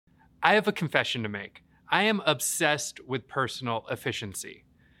I have a confession to make. I am obsessed with personal efficiency.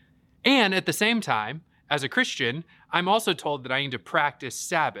 And at the same time, as a Christian, I'm also told that I need to practice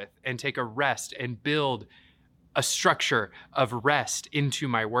Sabbath and take a rest and build a structure of rest into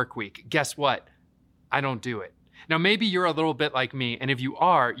my work week. Guess what? I don't do it. Now, maybe you're a little bit like me, and if you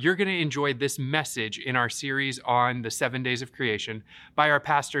are, you're going to enjoy this message in our series on the 7 days of creation by our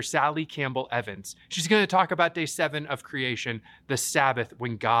pastor, Sally Campbell Evans. She's going to talk about day 7 of creation, the Sabbath,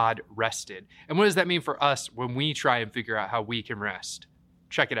 when God rested. And what does that mean for us when we try and figure out how we can rest?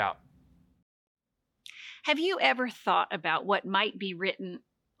 Check it out. Have you ever thought about what might be written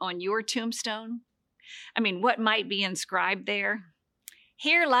on your tombstone? What might be inscribed there?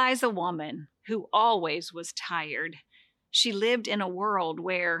 Here lies a woman who always was tired. She lived in a world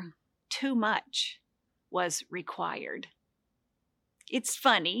where too much was required. It's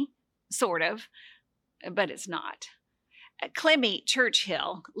funny, sort of, but it's not. Clemmy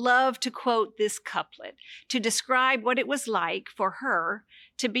Churchill loved to quote this couplet to describe what it was like for her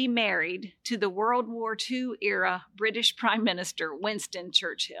to be married to the World War II era British Prime Minister Winston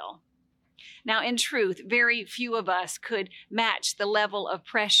Churchill. Now, in truth, very few of us could match the level of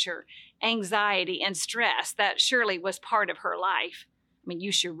pressure, anxiety, and stress that surely was part of her life.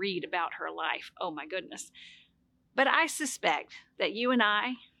 You should read about her life. Oh, my goodness. But I suspect that you and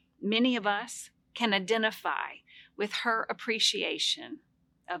I, many of us, can identify with her appreciation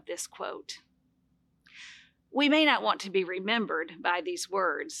of this quote. We may not want to be remembered by these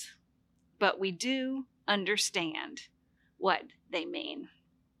words, but we do understand what they mean.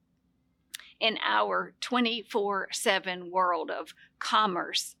 In our 24/7 world of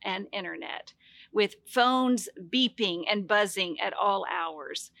commerce and internet, with phones beeping and buzzing at all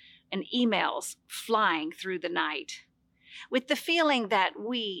hours and emails flying through the night, with the feeling that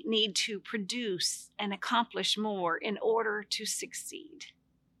we need to produce and accomplish more in order to succeed.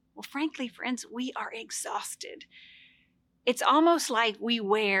 Well, frankly, friends, we are exhausted. It's almost like we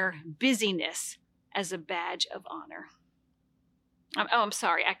wear busyness as a badge of honor. I'm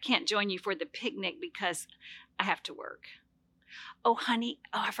sorry, I can't join you for the picnic because I have to work. Oh, honey,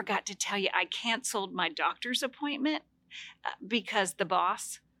 I forgot to tell you, I canceled my doctor's appointment because the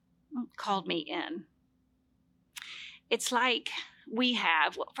boss called me in. It's like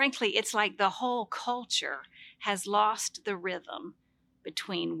it's like the whole culture has lost the rhythm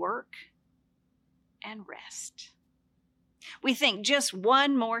between work and rest. We think just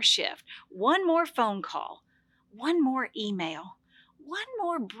one more shift, one more phone call, one more email, one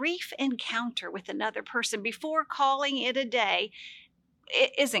more brief encounter with another person before calling it a day,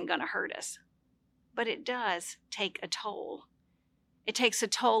 it isn't going to hurt us. But it does take a toll. It takes a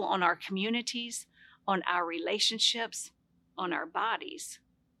toll on our communities, on our relationships, on our bodies,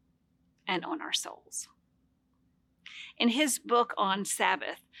 and on our souls. In his book on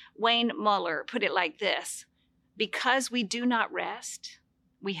Sabbath, Wayne Muller put it like this: because we do not rest,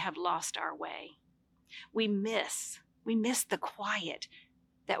 we have lost our way. We miss the quiet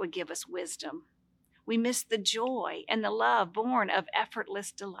that would give us wisdom. We miss the joy and the love born of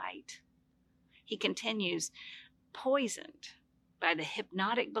effortless delight. He continues, poisoned by the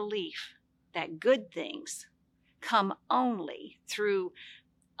hypnotic belief that good things come only through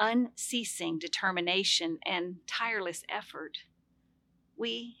unceasing determination and tireless effort,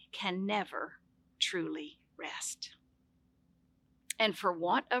 we can never truly rest. And for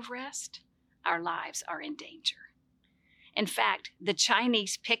want of rest, our lives are in danger. In fact, the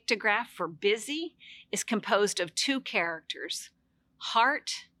Chinese pictograph for busy is composed of 2 characters,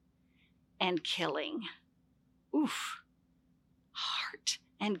 heart and killing. Oof, heart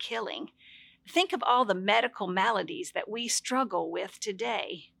and killing. Think of all the medical maladies that we struggle with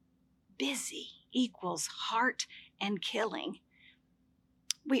today. Busy equals heart and killing.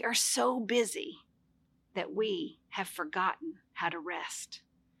 We are so busy that we have forgotten how to rest.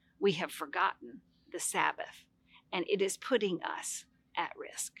 We have forgotten the Sabbath, and it is putting us at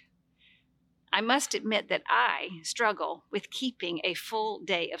risk. I must admit that I struggle with keeping a full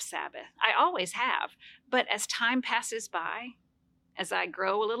day of Sabbath. I always have, but as time passes by, as I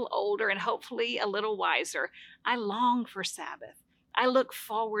grow a little older and hopefully a little wiser, I long for Sabbath. I look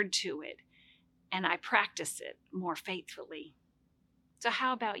forward to it, and I practice it more faithfully. So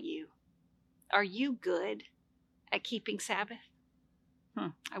how about you? Are you good at keeping Sabbath?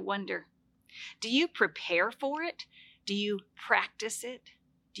 I wonder. Do you prepare for it? Do you practice it?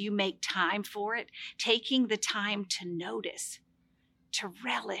 Do you make time for it? Taking the time to notice, to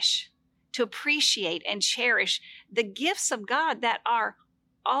relish, to appreciate and cherish the gifts of God that are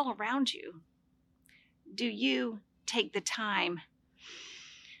all around you. Do you take the time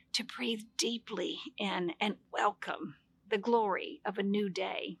to breathe deeply in and welcome the glory of a new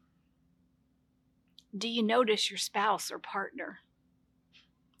day? Do you notice your spouse or partner?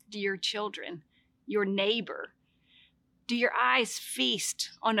 Do your children, your neighbor? Do your eyes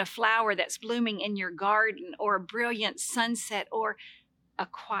feast on a flower that's blooming in your garden, or a brilliant sunset, or a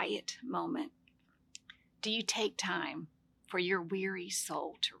quiet moment? Do you take time for your weary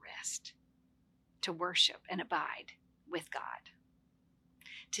soul to rest, to worship and abide with God?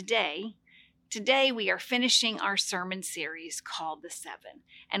 Today we are finishing our sermon series called The Seven,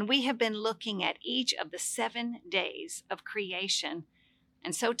 and we have been looking at each of the 7 days of creation.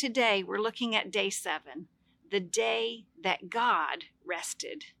 And so today we're looking at day 7, the day that God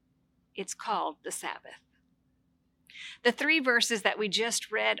rested. It's called the Sabbath. The 3 verses that we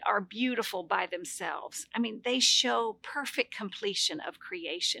just read are beautiful by themselves. I mean, they show perfect completion of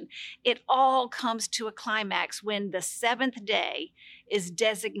creation. It all comes to a climax when the 7th day is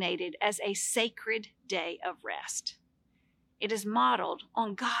designated as a sacred day of rest. It is modeled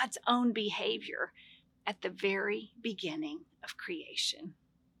on God's own behavior at the very beginning of creation.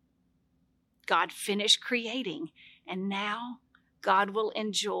 God finished creating, and now God will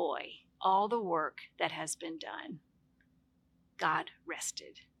enjoy all the work that has been done. God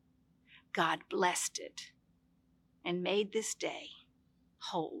rested. God blessed it and made this day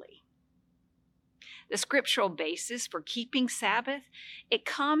holy. The scriptural basis for keeping Sabbath, it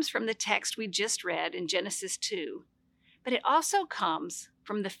comes from the text we just read in Genesis 2, but it also comes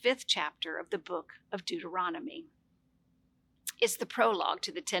from the 5th chapter of the book of Deuteronomy. It's the prologue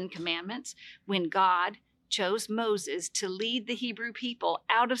to the 10 Commandments when God chose Moses to lead the Hebrew people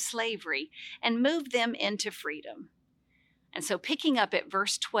out of slavery and move them into freedom. And so picking up at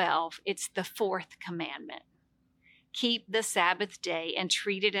verse 12, it's the 4th commandment. Keep the Sabbath day and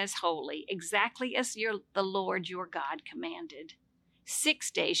treat it as holy, exactly as the Lord your God commanded.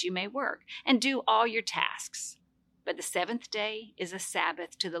 6 days you may work and do all your tasks, but the 7th day is a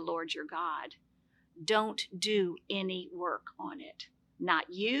Sabbath to the Lord your God. Don't do any work on it. Not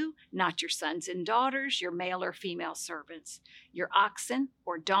you, not your sons and daughters, your male or female servants, your oxen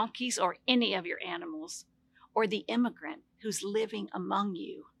or donkeys or any of your animals, or the immigrant who's living among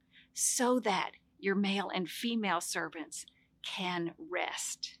you, so that your male and female servants can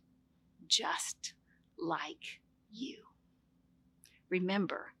rest, just like you.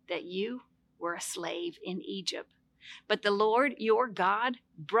 Remember that you were a slave in Egypt, but the Lord your God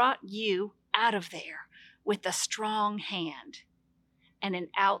brought you out of there with a strong hand and an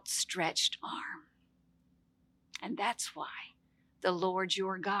outstretched arm. And that's why the Lord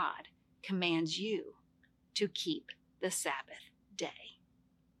your God commands you to keep the Sabbath day.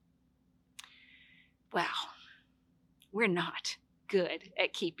 Well, we're not good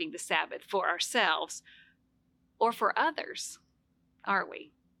at keeping the Sabbath for ourselves or for others, are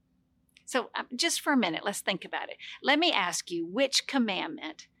we? So just for a minute, let's think about it. Let me ask you, which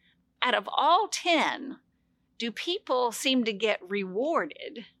commandment out of all 10 do people seem to get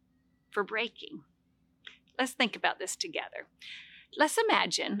rewarded for breaking? Let's think about this together. Let's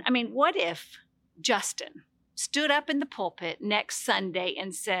imagine, what if Justin stood up in the pulpit next Sunday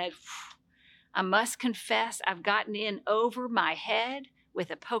and said, I must confess I've gotten in over my head with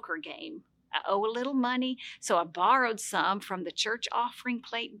a poker game. I owe a little money, so I borrowed some from the church offering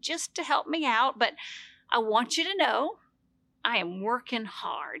plate just to help me out, but I want you to know I am working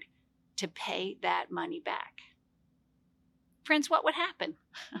hard to pay that money back. Friends, what would happen?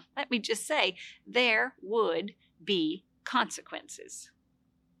 Let me just say, there would be consequences.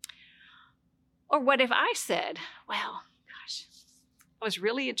 Or what if I said, well, gosh, I was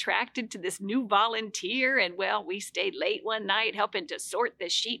really attracted to this new volunteer, and we stayed late one night helping to sort the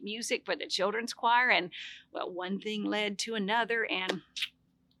sheet music for the children's choir, and one thing led to another, and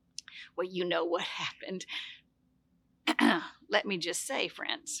you know what happened. Let me just say,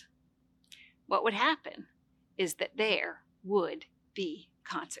 friends, what would happen is that there would be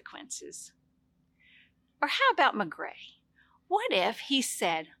consequences. Or how about McGray? What if he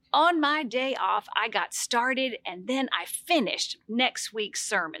said, on my day off, I got started and then I finished next week's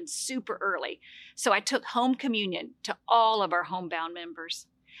sermon super early. So I took home communion to all of our homebound members.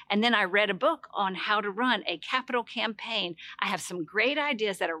 And then I read a book on how to run a capital campaign. I have some great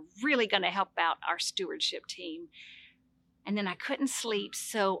ideas that are really going to help out our stewardship team. And then I couldn't sleep,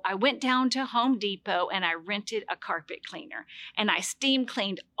 so I went down to Home Depot and I rented a carpet cleaner. And I steam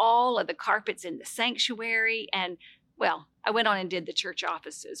cleaned all of the carpets in the sanctuary. And, I went on and did the church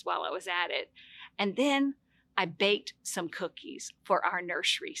offices while I was at it. And then I baked some cookies for our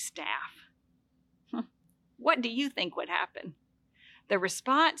nursery staff. What do you think would happen? The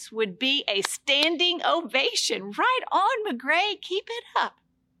response would be a standing ovation. Right on, McGray. Keep it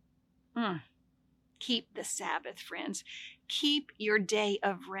up. Keep the Sabbath, friends. Keep your day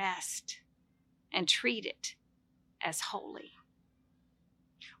of rest. and treat it as holy.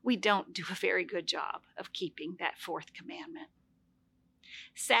 We don't do a very good job of keeping that fourth commandment.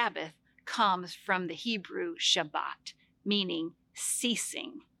 Sabbath comes from the Hebrew Shabbat, meaning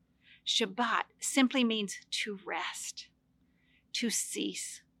ceasing. Shabbat simply means to rest, to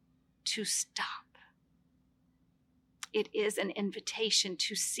cease, to stop. It is an invitation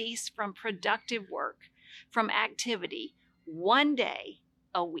to cease from productive work, from activity, one day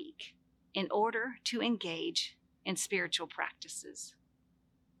a week, in order to engage in spiritual practices.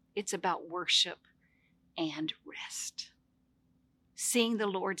 It's about worship and rest, seeing the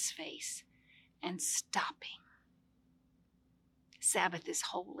Lord's face and stopping. Sabbath is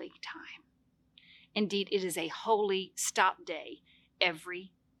holy time. Indeed, it is a holy stop day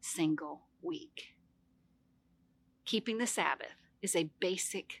every single week. Keeping the Sabbath is a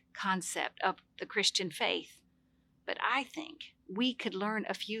basic concept of the Christian faith, but I think we could learn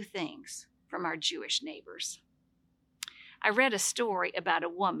a few things from our Jewish neighbors. I read a story about a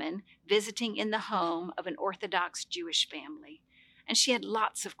woman visiting in the home of an Orthodox Jewish family, and she had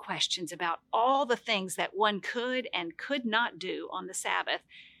lots of questions about all the things that one could and could not do on the Sabbath.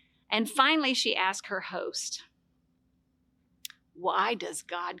 And finally, she asked her host, "Why does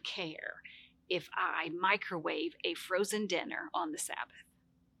God care if I microwave a frozen dinner on the Sabbath?"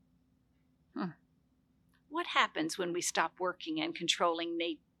 What happens when we stop working and controlling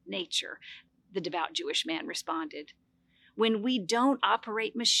nature? The devout Jewish man responded. When we don't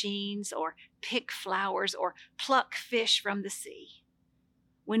operate machines or pick flowers or pluck fish from the sea.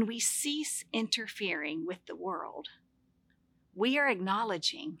 When we cease interfering with the world, we are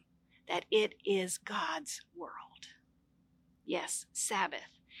acknowledging that it is God's world. Yes,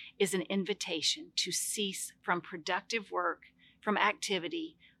 Sabbath is an invitation to cease from productive work, from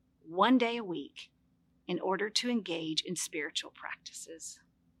activity, one day a week, in order to engage in spiritual practices.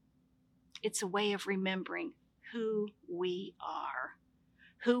 It's a way of remembering who we are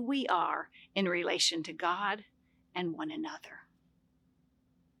in relation to God and one another.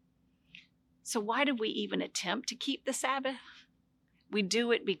 So why do we even attempt to keep the Sabbath? We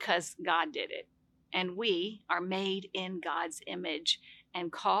do it because God did it, and we are made in God's image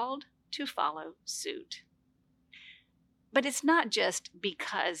and called to follow suit. But it's not just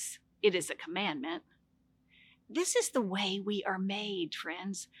because it is a commandment. This is the way we are made,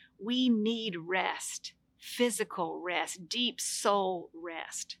 friends. We need rest, physical rest, deep soul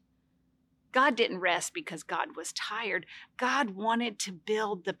rest. God didn't rest because God was tired. God wanted to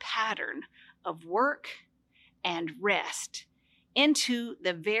build the pattern of work and rest into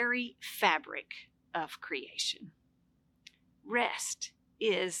the very fabric of creation. Rest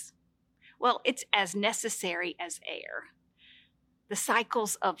is, it's as necessary as air. The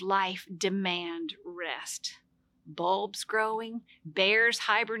cycles of life demand rest. Bulbs growing, bears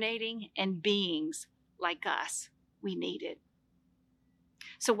hibernating, and beings like us, we need it.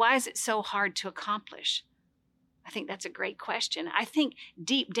 So why is it so hard to accomplish? I think that's a great question. I think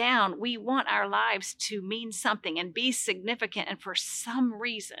deep down, we want our lives to mean something and be significant. And for some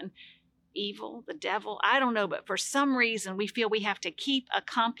reason, evil, the devil, I don't know, but for some reason, we feel we have to keep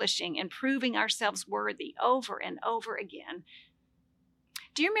accomplishing and proving ourselves worthy over and over again.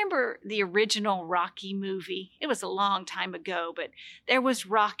 Do you remember the original Rocky movie? It was a long time ago, but there was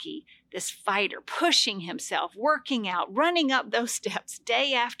Rocky, this fighter, pushing himself, working out, running up those steps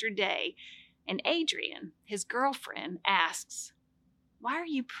day after day. And Adrian, his girlfriend, asks, "Why are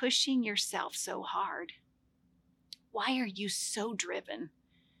you pushing yourself so hard? Why are you so driven?"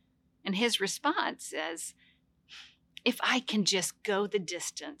 And his response is, "If I can just go the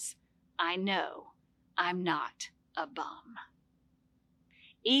distance, I know I'm not a bum."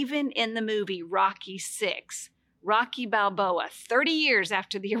 Even in the movie Rocky VI, Rocky Balboa, 30 years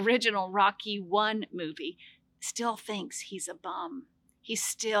after the original Rocky I movie, still thinks he's a bum. He's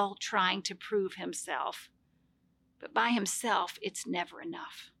still trying to prove himself. But by himself, it's never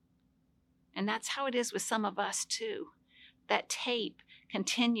enough. And that's how it is with some of us too. That tape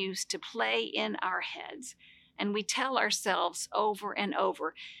continues to play in our heads, and we tell ourselves over and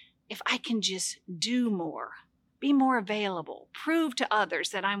over, if I can just do more, be more available, prove to others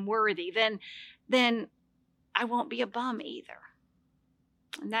that I'm worthy, then I won't be a bum either.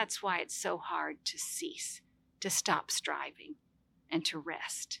 And that's why it's so hard to cease, to stop striving, and to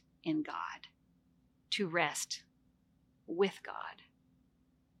rest in God, to rest with God.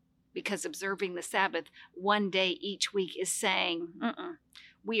 Because observing the Sabbath one day each week is saying,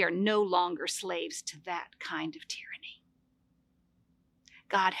 we are no longer slaves to that kind of tyranny.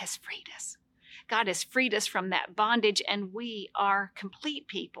 God has freed us. God has freed us from that bondage, and we are complete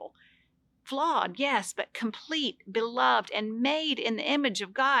people. Flawed, yes, but complete, beloved, and made in the image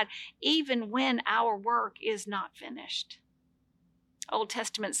of God, even when our work is not finished. Old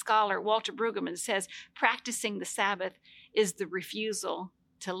Testament scholar Walter Brueggemann says, practicing the Sabbath is the refusal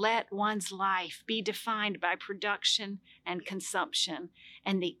to let one's life be defined by production and consumption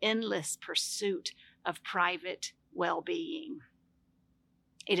and the endless pursuit of private well-being.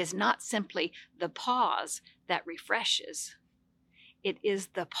 It is not simply the pause that refreshes. It is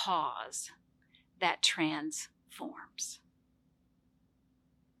the pause that transforms.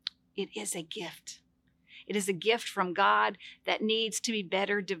 It is a gift. It is a gift from God that needs to be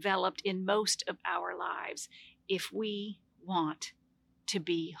better developed in most of our lives if we want to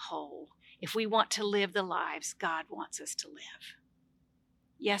be whole, if we want to live the lives God wants us to live.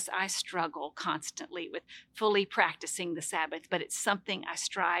 Yes, I struggle constantly with fully practicing the Sabbath, but it's something I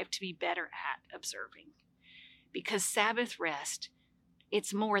strive to be better at observing. Because Sabbath rest,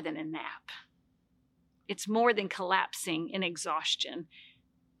 it's more than a nap. It's more than collapsing in exhaustion.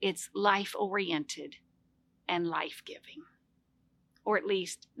 It's life-oriented and life-giving. Or at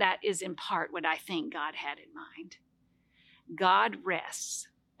least that is in part what I think God had in mind. God rests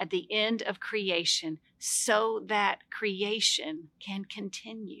at the end of creation so that creation can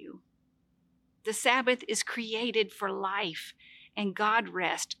continue. The Sabbath is created for life, and God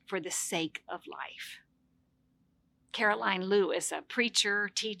rests for the sake of life. Caroline Lewis, a preacher,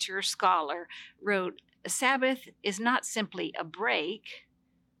 teacher, scholar, wrote, "A Sabbath is not simply a break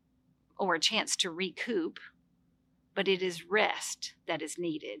or a chance to recoup, but it is rest that is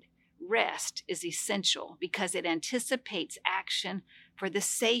needed. Rest is essential because it anticipates action for the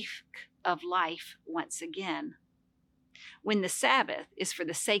sake of life once again. When the Sabbath is for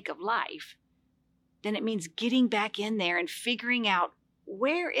the sake of life, then it means getting back in there and figuring out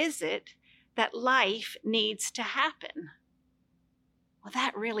where is it that life needs to happen." Well,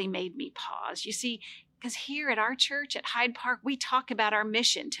 that really made me pause. You see, because here at our church at Hyde Park, we talk about our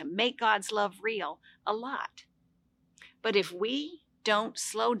mission to make God's love real a lot. But if we don't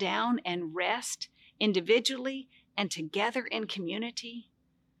slow down and rest individually and together in community,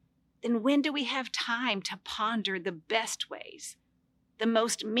 then when do we have time to ponder the best ways, the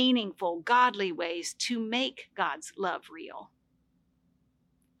most meaningful, godly ways to make God's love real?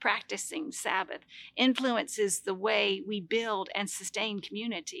 Practicing Sabbath influences the way we build and sustain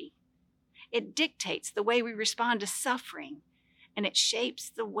community. It dictates the way we respond to suffering, and it shapes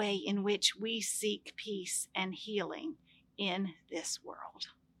the way in which we seek peace and healing in this world.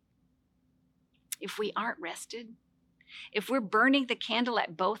 If we aren't rested, if we're burning the candle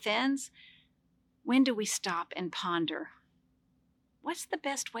at both ends, when do we stop and ponder, what's the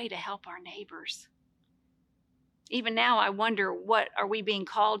best way to help our neighbors? Even now, I wonder, what are we being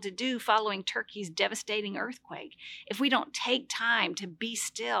called to do following Turkey's devastating earthquake? If we don't take time to be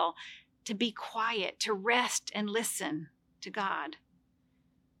still, to be quiet, to rest and listen to God.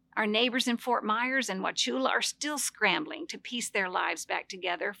 Our neighbors in Fort Myers and Wauchula are still scrambling to piece their lives back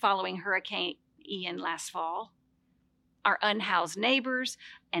together following Hurricane Ian last fall. Our unhoused neighbors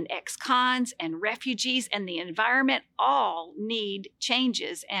and ex-cons and refugees and the environment all need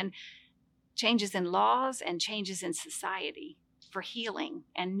changes in laws and changes in society for healing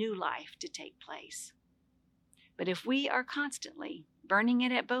and new life to take place. But if we are constantly burning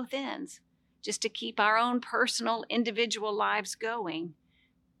it at both ends just to keep our own personal, individual lives going,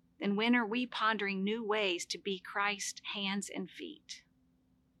 then when are we pondering new ways to be Christ's hands and feet?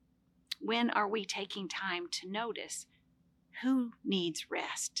 When are we taking time to notice who needs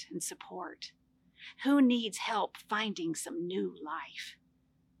rest and support? Who needs help finding some new life?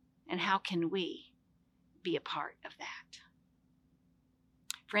 And how can we be a part of that?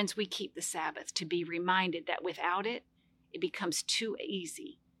 Friends, we keep the Sabbath to be reminded that without it, it becomes too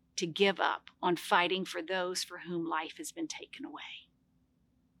easy to give up on fighting for those for whom life has been taken away.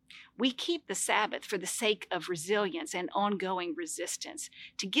 We keep the Sabbath for the sake of resilience and ongoing resistance,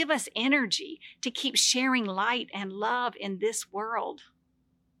 to give us energy to keep sharing light and love in this world.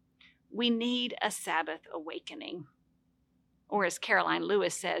 We need a Sabbath awakening. Or as Caroline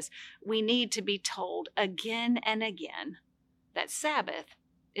Lewis says, we need to be told again and again that Sabbath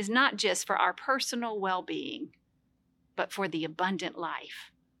is not just for our personal well-being, but for the abundant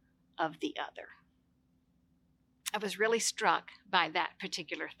life of the other. I was really struck by that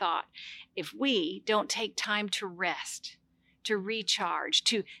particular thought. If we don't take time to rest, to recharge,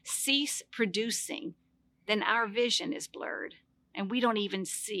 to cease producing, then our vision is blurred, and we don't even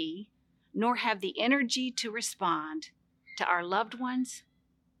see nor have the energy to respond to our loved ones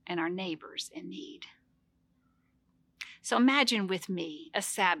and our neighbors in need. So imagine with me a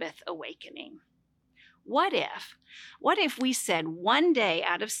Sabbath awakening. What if we said one day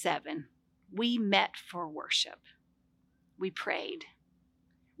out of 7 We met for worship. We prayed.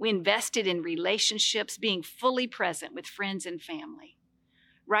 We invested in relationships, being fully present with friends and family,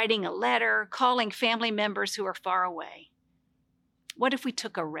 writing a letter, calling family members who are far away. What if we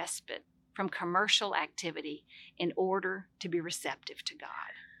took a respite from commercial activity in order to be receptive to God?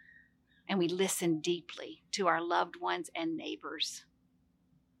 And we listened deeply to our loved ones and neighbors.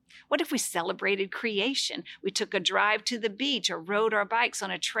 What if we celebrated creation? We took a drive to the beach or rode our bikes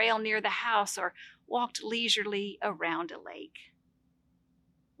on a trail near the house or walked leisurely around a lake.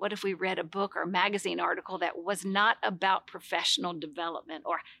 What if we read a book or magazine article that was not about professional development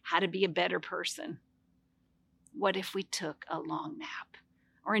or how to be a better person? What if we took a long nap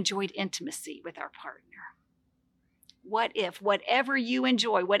or enjoyed intimacy with our partner? What if whatever you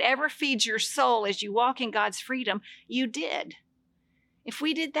enjoy, whatever feeds your soul as you walk in God's freedom, you did? If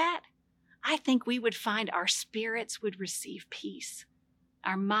we did that, I think we would find our spirits would receive peace,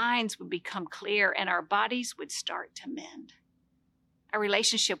 our minds would become clear, and our bodies would start to mend. Our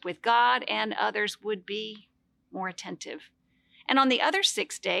relationship with God and others would be more attentive. And on the other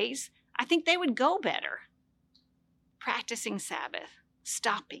 6 days, I think they would go better. Practicing Sabbath,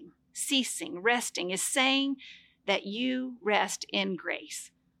 stopping, ceasing, resting is saying that you rest in grace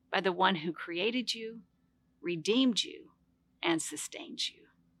by the one who created you, redeemed you, and sustains you.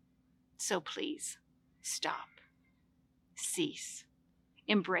 So please, stop, cease,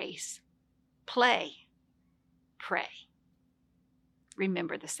 embrace, play, pray.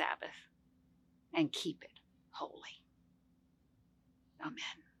 Remember the Sabbath and keep it holy. Amen.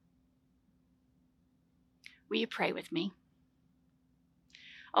 Will you pray with me?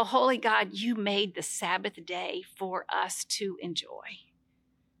 Oh, holy God, you made the Sabbath day for us to enjoy.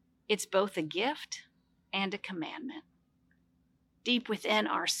 It's both a gift and a commandment. Deep within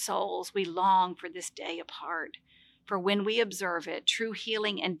our souls, we long for this day apart, for when we observe it, true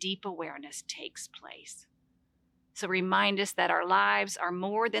healing and deep awareness takes place. So remind us that our lives are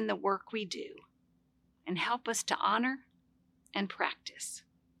more than the work we do, and help us to honor and practice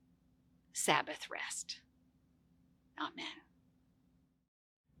Sabbath rest. Amen.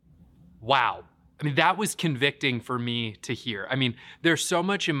 Wow. I mean, that was convicting for me to hear. I mean, there's so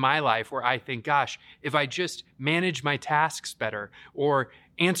much in my life where I think, gosh, if I just managed my tasks better or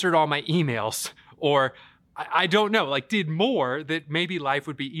answered all my emails or I don't know, like did more, that maybe life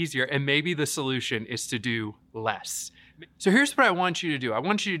would be easier. And maybe the solution is to do less. So here's what I want you to do. I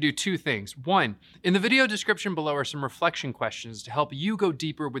want you to do 2 things. 1, in the video description below are some reflection questions to help you go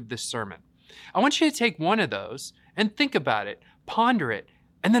deeper with this sermon. I want you to take one of those and think about it, ponder it,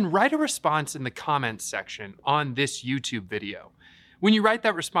 and then write a response in the comments section on this YouTube video. When you write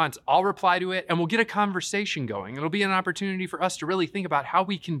that response, I'll reply to it and we'll get a conversation going. It'll be an opportunity for us to really think about how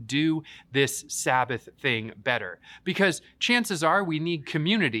we can do this Sabbath thing better. Because chances are we need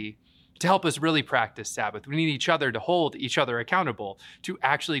community to help us really practice Sabbath. We need each other to hold each other accountable to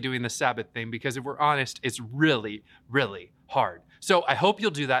actually doing the Sabbath thing, because if we're honest, it's really, really hard. So I hope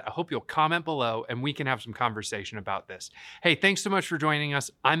you'll do that. I hope you'll comment below and we can have some conversation about this. Hey, thanks so much for joining us.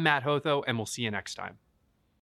 I'm Matt Hotho, and we'll see you next time.